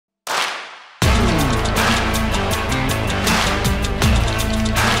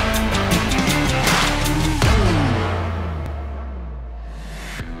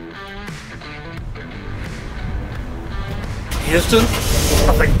Houston,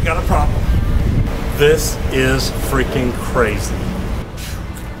 I think we got a problem. This is freaking crazy.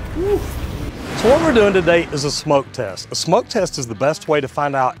 Whew. So what we're doing today is a smoke test. A smoke test is the best way to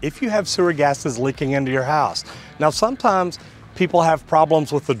find out if you have sewer gases leaking into your house. Now sometimes people have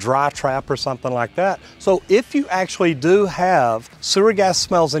problems with the dry trap or something like that. So if you actually do have sewer gas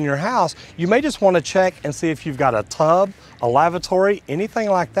smells in your house, you may just want to check and see if you've got a tub, a lavatory, anything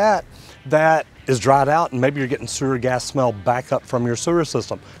like that that is dried out and maybe you're getting sewer gas smell back up from your sewer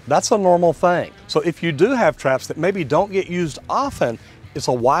system. That's a normal thing. So if you do have traps that maybe don't get used often, it's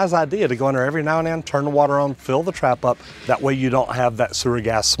a wise idea to go in there every now and then, turn the water on, fill the trap up. That way you don't have that sewer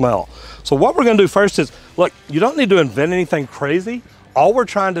gas smell. So what we're gonna do first is, look, you don't need to invent anything crazy. All we're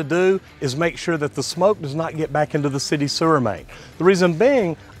trying to do is make sure that the smoke does not get back into the city sewer main. The reason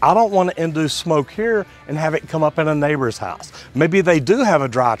being, I don't want to induce smoke here and have it come up in a neighbor's house. Maybe they do have a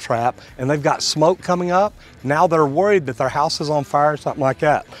dry trap and they've got smoke coming up. Now they're worried that their house is on fire or something like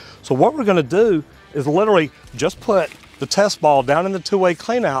that. So what we're gonna do is literally just put the test ball down in the two-way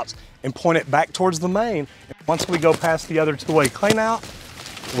cleanouts and point it back towards the main. And once we go past the other two-way cleanout,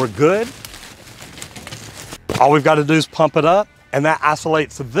 we're good. All we've got to do is pump it up, and that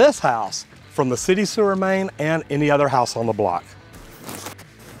isolates this house from the city sewer main and any other house on the block.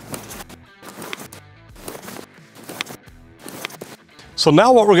 So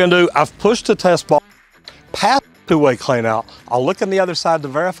now what we're gonna do, I've pushed the test ball past the two-way cleanout. I'll look on the other side to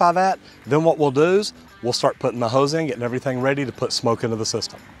verify that. Then what we'll do is we'll start putting the hose in, getting everything ready to put smoke into the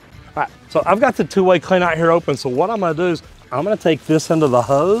system. All right, so I've got the two-way cleanout here open. So what I'm gonna do is I'm gonna take this into the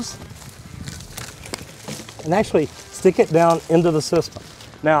hose and actually stick it down into the system.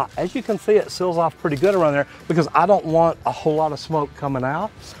 Now, as you can see, it seals off pretty good around there because I don't want a whole lot of smoke coming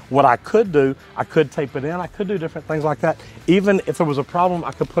out. What I could do, I could tape it in, I could do different things like that. Even if there was a problem,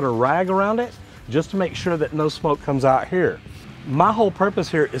 I could put a rag around it just to make sure that no smoke comes out here. My whole purpose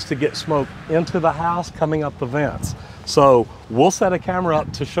here is to get smoke into the house coming up the vents. So we'll set a camera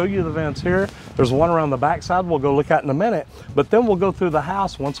up to show you the vents here. There's one around the back side we'll go look at in a minute, but then we'll go through the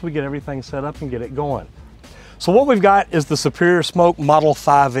house once we get everything set up and get it going. So what we've got is the Superior Smoke Model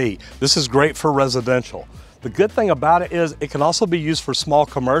 5E. This is great for residential. The good thing about it is it can also be used for small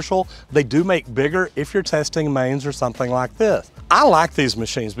commercial. They do make bigger if you're testing mains or something like this. I like these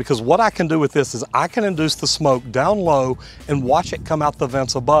machines because what I can do with this is I can induce the smoke down low and watch it come out the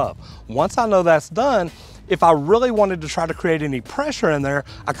vents above. Once I know that's done, if I really wanted to try to create any pressure in there,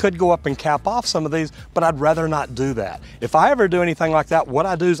 I could go up and cap off some of these, but I'd rather not do that. If I ever do anything like that, what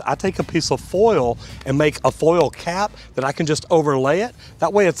I do is I take a piece of foil and make a foil cap that I can just overlay it.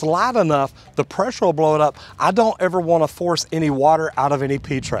 That way it's light enough, the pressure will blow it up. I don't ever want to force any water out of any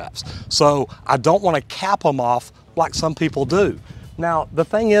P-traps. So I don't want to cap them off like some people do. Now, the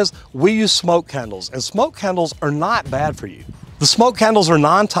thing is, we use smoke candles, and smoke candles are not bad for you. The smoke candles are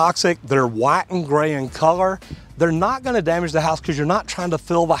non-toxic, they're white and gray in color. They're not gonna damage the house because you're not trying to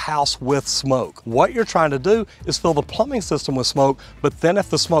fill the house with smoke. What you're trying to do is fill the plumbing system with smoke, but then if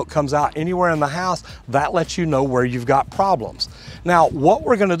the smoke comes out anywhere in the house, that lets you know where you've got problems. Now, what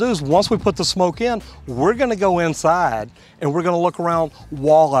we're gonna do is once we put the smoke in, we're gonna go inside and we're gonna look around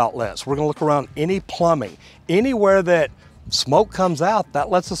wall outlets. We're gonna look around any plumbing, anywhere that smoke comes out,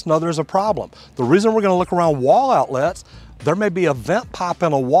 that lets us know there's a problem. The reason we're gonna look around wall outlets, there may be a vent pipe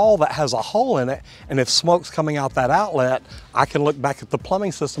in a wall that has a hole in it, and if smoke's coming out that outlet, I can look back at the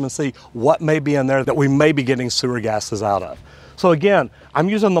plumbing system and see what may be in there that we may be getting sewer gases out of. So again, I'm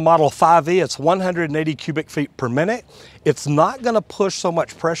using the Model 5E. It's 180 cubic feet per minute. It's not gonna push so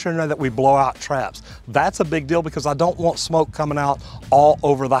much pressure in there that we blow out traps. That's a big deal because I don't want smoke coming out all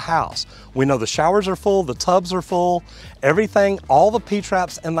over the house. We know the showers are full, the tubs are full, everything, all the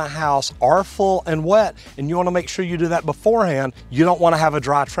P-traps in the house are full and wet, and you wanna make sure you do that beforehand. You don't wanna have a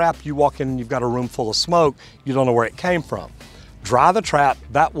dry trap. You walk in and you've got a room full of smoke, you don't know where it came from. Dry the trap,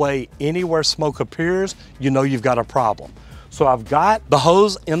 that way anywhere smoke appears, you know you've got a problem. So I've got the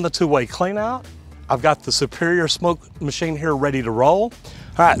hose in the two-way cleanout. I've got the Superior Smoke machine here ready to roll.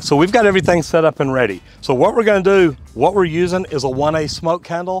 All right, so we've got everything set up and ready. So what we're gonna do, what we're using is a 1A smoke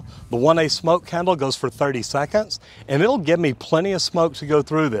candle. The 1A smoke candle goes for 30 seconds, and it'll give me plenty of smoke to go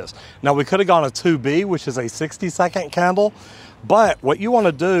through this. Now we could have gone a 2B, which is a 60-second candle, but what you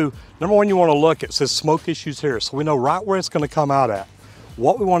wanna do, number one, you wanna look, it says smoke issues here, so we know right where it's gonna come out at.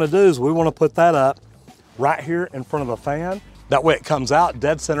 What we wanna do is we wanna put that up right here in front of the fan. That way it comes out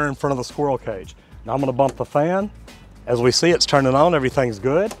dead center in front of the squirrel cage. Now I'm gonna bump the fan. As we see, it's turning on, everything's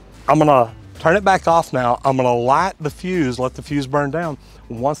good. I'm gonna turn it back off now. I'm gonna light the fuse, let the fuse burn down.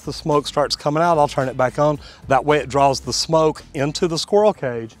 Once the smoke starts coming out, I'll turn it back on. That way it draws the smoke into the squirrel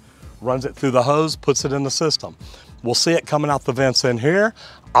cage, runs it through the hose, puts it in the system. We'll see it coming out the vents in here.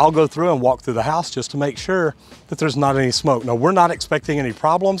 I'll go through and walk through the house just to make sure that there's not any smoke. Now, we're not expecting any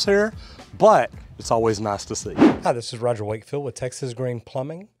problems here, but it's always nice to see. Hi, this is Roger Wakefield with Texas Green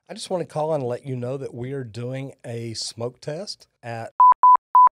Plumbing. I just want to call and let you know that we are doing a smoke test at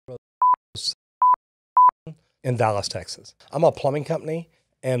in Dallas, Texas. I'm a plumbing company,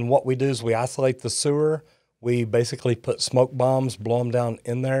 and what we do is we isolate the sewer. We basically put smoke bombs, blow them down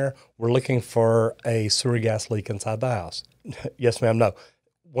in there. We're looking for a sewer gas leak inside the house. Yes, ma'am, no.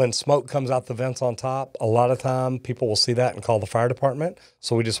 When smoke comes out the vents on top, a lot of time people will see that and call the fire department.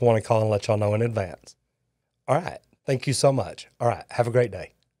 So we just want to call and let y'all know in advance. All right, thank you so much. All right, have a great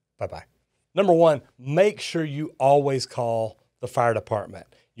day. Bye-bye. Number one, make sure you always call the fire department.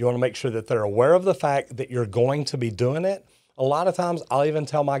 You want to make sure that they're aware of the fact that you're going to be doing it. A lot of times I'll even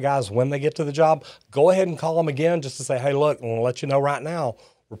tell my guys when they get to the job, go ahead and call them again just to say, hey, look, I'm going to let you know right now,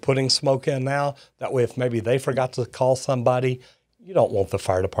 we're putting smoke in now. That way, if maybe they forgot to call somebody, you don't want the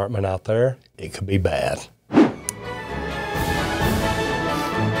fire department out there. It could be bad.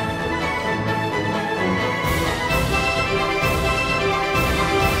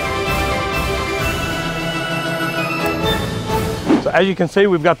 So as you can see,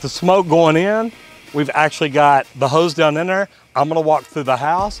 we've got the smoke going in. We've actually got the hose down in there. I'm gonna walk through the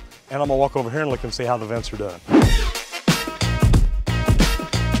house and I'm gonna walk over here and look and see how the vents are doing.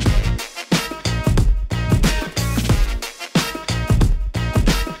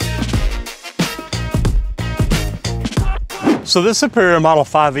 So this Superior Model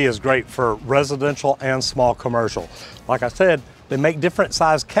 5E is great for residential and small commercial. Like I said, they make different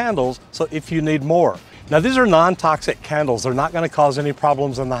size candles, so if you need more. Now these are non-toxic candles. They're not gonna cause any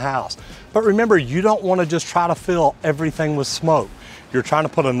problems in the house. But remember, you don't wanna just try to fill everything with smoke. You're trying to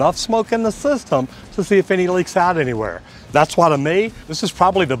put enough smoke in the system to see if any leaks out anywhere. That's why to me, this is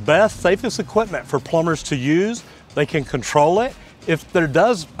probably the best, safest equipment for plumbers to use. They can control it. If there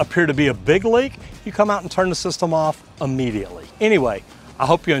does appear to be a big leak, you come out and turn the system off immediately. Anyway, I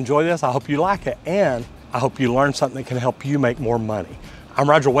hope you enjoy this. I hope you like it. And I hope you learn something that can help you make more money. I'm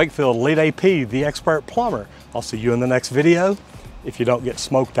Roger Wakefield, Lead AP, the expert plumber. I'll see you in the next video if you don't get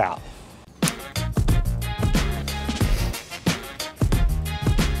smoked out.